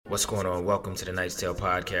What's going on? Welcome to the Knight's Tale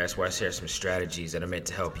podcast, where I share some strategies that are meant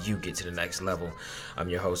to help you get to the next level. I'm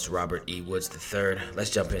your host, Robert E. Woods III. Let's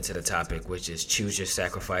jump into the topic, which is choose your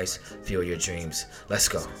sacrifice, fuel your dreams. Let's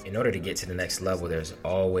go. In order to get to the next level, there's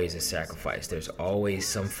always a sacrifice. There's always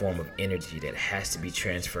some form of energy that has to be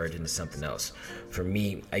transferred into something else. For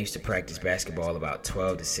me, I used to practice basketball about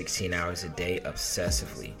 12 to 16 hours a day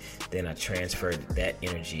obsessively. Then I transferred that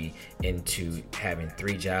energy into having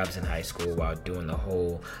 3 jobs in high school while doing the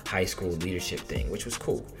whole high school leadership thing, which was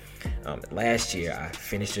cool. Last year, I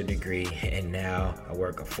finished a degree and now I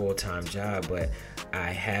work a full-time job, but I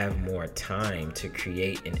have more time to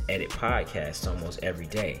create and edit podcasts almost every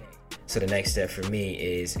day. So the next step for me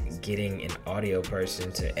is getting an audio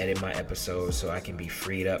person to edit my episodes so I can be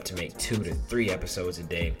freed up to make 2 to 3 episodes a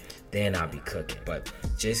day. Then I'll be cooking. But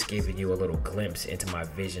just giving you a little glimpse into my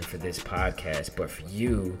vision for this podcast. But for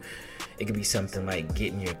you, it could be something like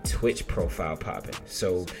getting your Twitch profile popping.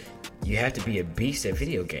 So you have to be a beast at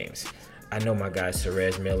video games. I know my guy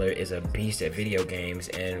Cerez Miller is a beast at video games,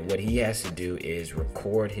 and what he has to do is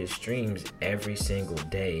record his streams every single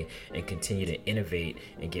day and continue to innovate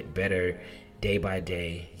and get better day by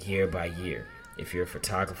day, year by year. If you're a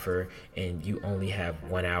photographer and you only have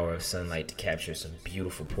 1 hour of sunlight to capture some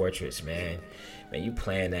beautiful portraits, man, you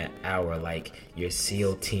plan that hour like you're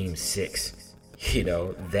SEAL Team 6. You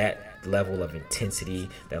know, that level of intensity,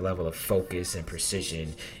 that level of focus and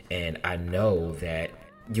precision, and I know that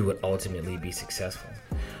you would ultimately be successful.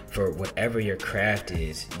 For whatever your craft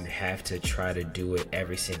is, you have to try to do it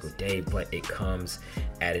every single day, but it comes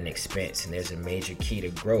at an expense. And there's a major key to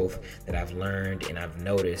growth that I've learned and I've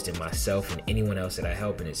noticed in myself and anyone else that I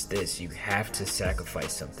help, and it's this: you have to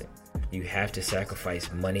sacrifice something. You have to sacrifice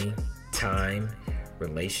money, time,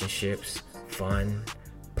 relationships, fun,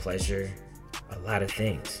 pleasure, a lot of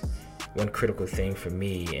things. One critical thing for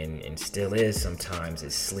me, and still is sometimes,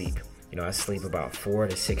 is sleep. You know, I sleep about 4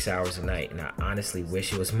 to 6 hours a night, and I honestly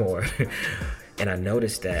wish it was more. And I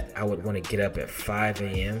noticed that I would want to get up at 5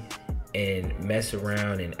 a.m. and mess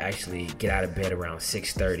around and actually get out of bed around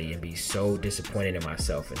 6:30 and be so disappointed in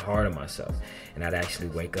myself and hard on myself. And I'd actually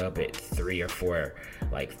wake up at 3 or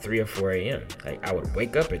 4 a.m. Like, I would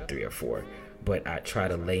wake up at 3 or 4, but I'd try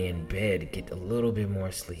to lay in bed, get a little bit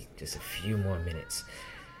more sleep, just a few more minutes.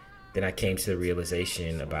 Then I came to the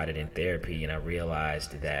realization about it in therapy, and I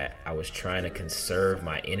realized that I was trying to conserve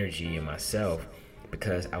my energy and myself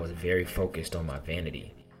because I was very focused on my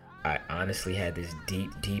vanity. I honestly had this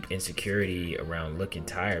deep insecurity around looking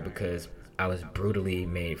tired because I was brutally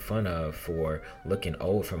made fun of for looking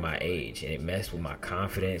old for my age, and it messed with my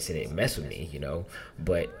confidence and it messed with me, you know.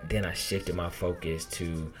 But then I shifted my focus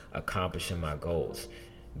to accomplishing my goals,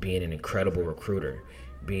 being an incredible recruiter,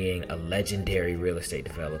 being a legendary real estate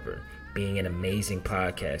developer, being an amazing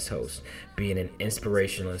podcast host, being an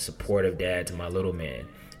inspirational and supportive dad to my little man.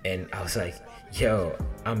 And I was like, yo,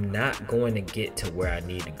 I'm not going to get to where I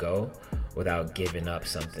need to go without giving up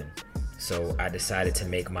something. So I decided to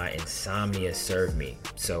make my insomnia serve me.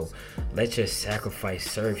 So let your sacrifice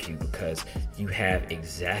serve you, because you have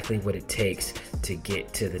exactly what it takes to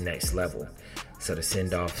get to the next level. So the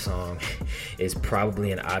send-off song is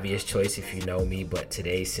probably an obvious choice if you know me, but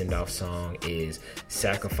today's send-off song is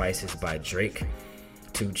Sacrifices by Drake,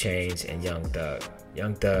 2 Chainz, and Young Thug.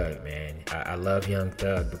 Young Thug, man. I love Young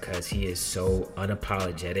Thug because he is so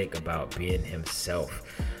unapologetic about being himself.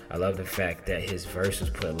 I love the fact that his verse was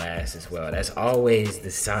put last as well. That's always the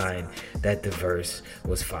sign that the verse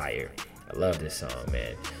was fire. I love this song,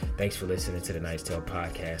 man. Thanks for listening to the Knight's Tale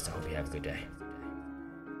podcast. I hope you have a good day.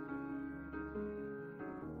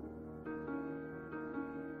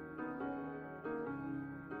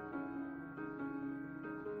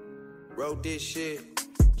 Wrote this shit,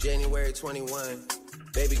 January 21.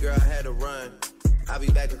 Baby girl, I had to run. I'll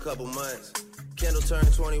be back a couple months. Kendall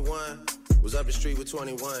turned 21. Was up the street with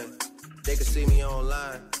 21. They could see me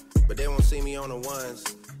online, but they won't see me on the ones.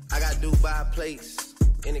 I got Dubai plates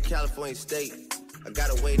in the California state. I got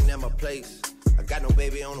her waiting at my place. I got no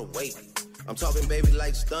baby on the wait. I'm talking baby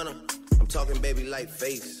like Stunner. I'm talking baby like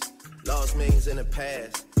Face. Lost millions in the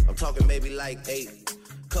past. I'm talking baby like 8.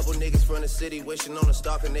 Couple niggas from the city wishing on a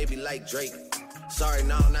stalker, they be like Drake. Sorry,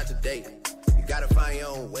 no, not today. You gotta find your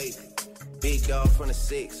own way. Big dog from the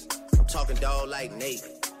 6. I'm talking dog like Nate.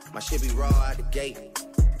 My shit be raw out the gate.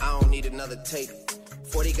 I don't need another tape.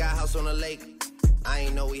 40 got house on the lake. I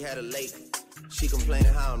ain't know we had a lake. She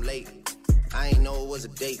complaining how I'm late. I ain't know it was a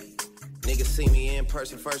date. Niggas see me in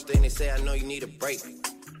person, first thing they say, I know you need a break.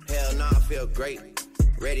 Hell nah, I feel great.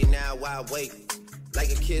 Ready now, why wait? Like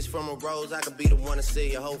a kiss from a rose, I could be the one to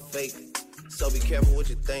see your whole fate. So be careful what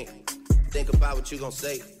you think. Think about what you gon'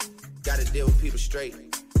 say. Gotta deal with people straight.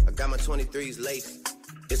 I got my 23s laced.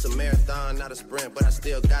 It's a marathon, not a sprint, but I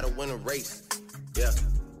still gotta win a race. Yeah.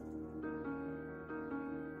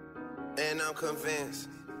 And I'm convinced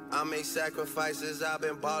I made sacrifices, I've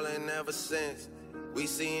been ballin' ever since. We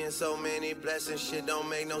seeing so many blessings, shit don't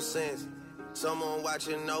make no sense. Someone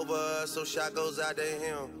watching over us, so shot goes out to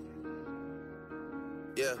him.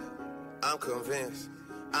 Yeah, I'm convinced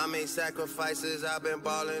I made sacrifices, I've been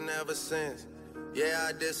ballin' ever since. Yeah,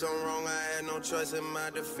 I did something wrong, I had no choice in my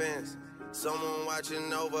defense. Someone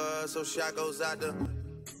watching over us, so shot goes out to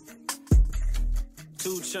 2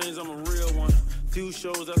 Chainz, I'm a real one. Few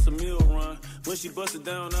shows, that's a meal run. When she busted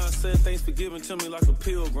down, I said thanks for giving to me like a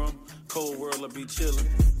pilgrim. Cold world, I be chillin'.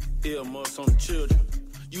 Earmuffs on the children.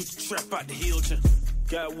 Used to trap out the Hilton.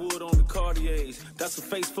 Got wood on the Cartiers. That's a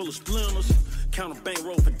face full of splinters. Count a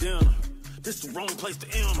bankroll for dinner. This the wrong place to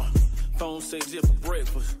enter. Phone say just for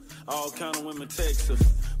breakfast. All kind of women text us.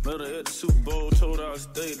 Met her at the Super Bowl, told her I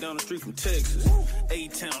stayed down the street from Texas.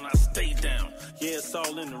 A-Town, I stay down. Yeah, it's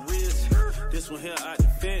all in the wrist. This one here out the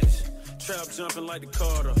fence. Trap jumping like the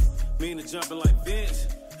Carter. Mina jumping like Vince.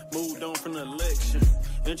 Moved on from the election.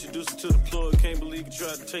 Introduced her to the plug. Can't believe you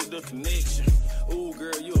tried to take the connection. Ooh,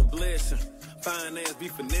 girl, you a blessing. Fine ass be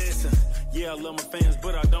finessing. Yeah, I love my fans,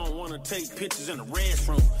 but I don't want to take pictures in the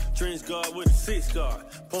restroom. Trench guard with a 6 guard.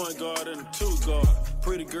 Point guard and a 2 guard.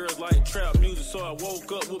 Pretty girls like trap music, so I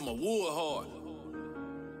woke up with my wood hard.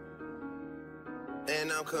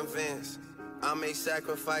 And I'm convinced I made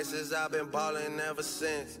sacrifices, I've been ballin' ever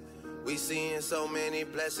since. We seeing so many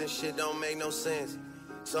blessings, shit don't make no sense.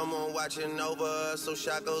 Someone watching over us, so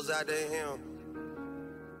shot goes out to him.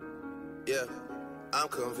 Yeah, I'm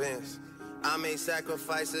convinced I made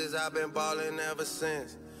sacrifices, I've been ballin' ever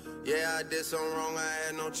since. Yeah, I did something wrong, I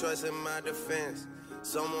had no choice in my defense.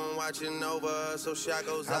 Someone watching over us, so shot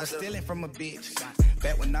goes out to... I was stealing from a bitch,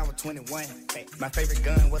 back when I was 21. My favorite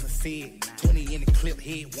gun was a SIG, 20 in the clip,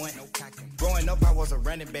 hit one. Growing up, I was a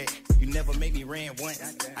running back, you never made me ran once.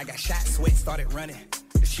 I got shot, sweat, started running.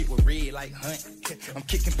 The shit was red like Hunt. I'm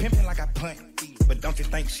kicking, pimping like I punt, but don't you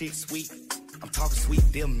think shit sweet? I'm talking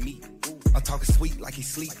sweet, deal meat. I'm talking sweet like he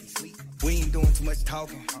sleep. We ain't doing too much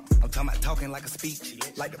talking. I'm talking about talking like a speech.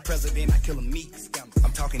 Like the president, I kill him meat.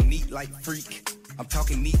 I'm talking neat like freak. I'm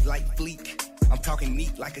talking neat like fleek. I'm talking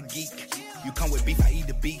neat like a geek. You come with beef, I eat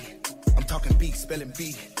the beef. I'm talking beef, spelling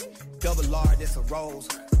B. Double R, that's a rose.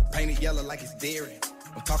 Painted yellow like it's dairy.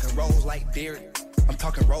 I'm talking rolls like Derek. I'm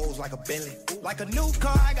talking rolls like a belly. Like a new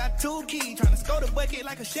car, I got 2 keys. Trying to score the bucket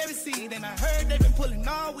like a Chevy seat. And I heard they been pulling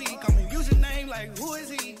all week. I'ma use your name like, who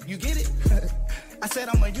is he? You get it? I said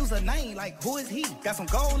I'ma use a name like, who is he? Got some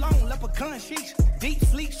gold on, leprechaun sheets. Deep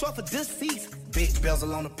sleep, short for deceased. Big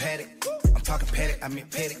bezel on the paddock. I'm talking paddock, I mean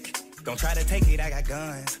paddock. Don't try to take it, I got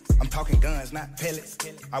guns. I'm talking guns, not pellets.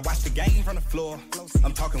 I watch the game from the floor.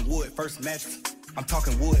 I'm talking wood, first mattress. I'm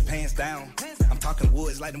talking wood, pants down. I'm talking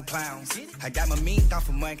woods like them clowns. I got my meat off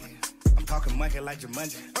of monkey. I'm talking monkey like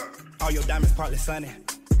Jumanji. All your diamonds partly sunny.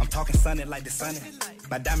 I'm talking sunny like the sunny.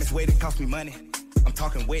 My diamonds wet, it cost me money. I'm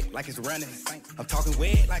talking wet like it's running. I'm talking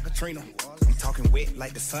wet like Katrina. I'm talking wet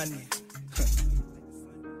like the sun.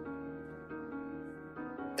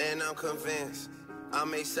 And I'm convinced I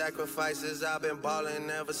made sacrifices, I've been ballin'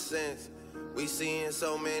 ever since. We seeing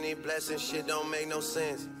so many blessings, shit don't make no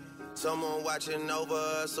sense. Someone watching over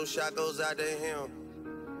us, so shot goes out to him.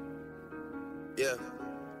 Yeah,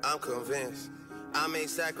 I'm convinced I made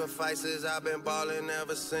sacrifices, I've been ballin'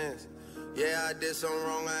 ever since. Yeah, I did something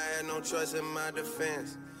wrong, I had no choice in my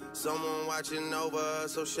defense. Someone watching over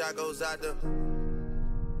us, so shot goes out to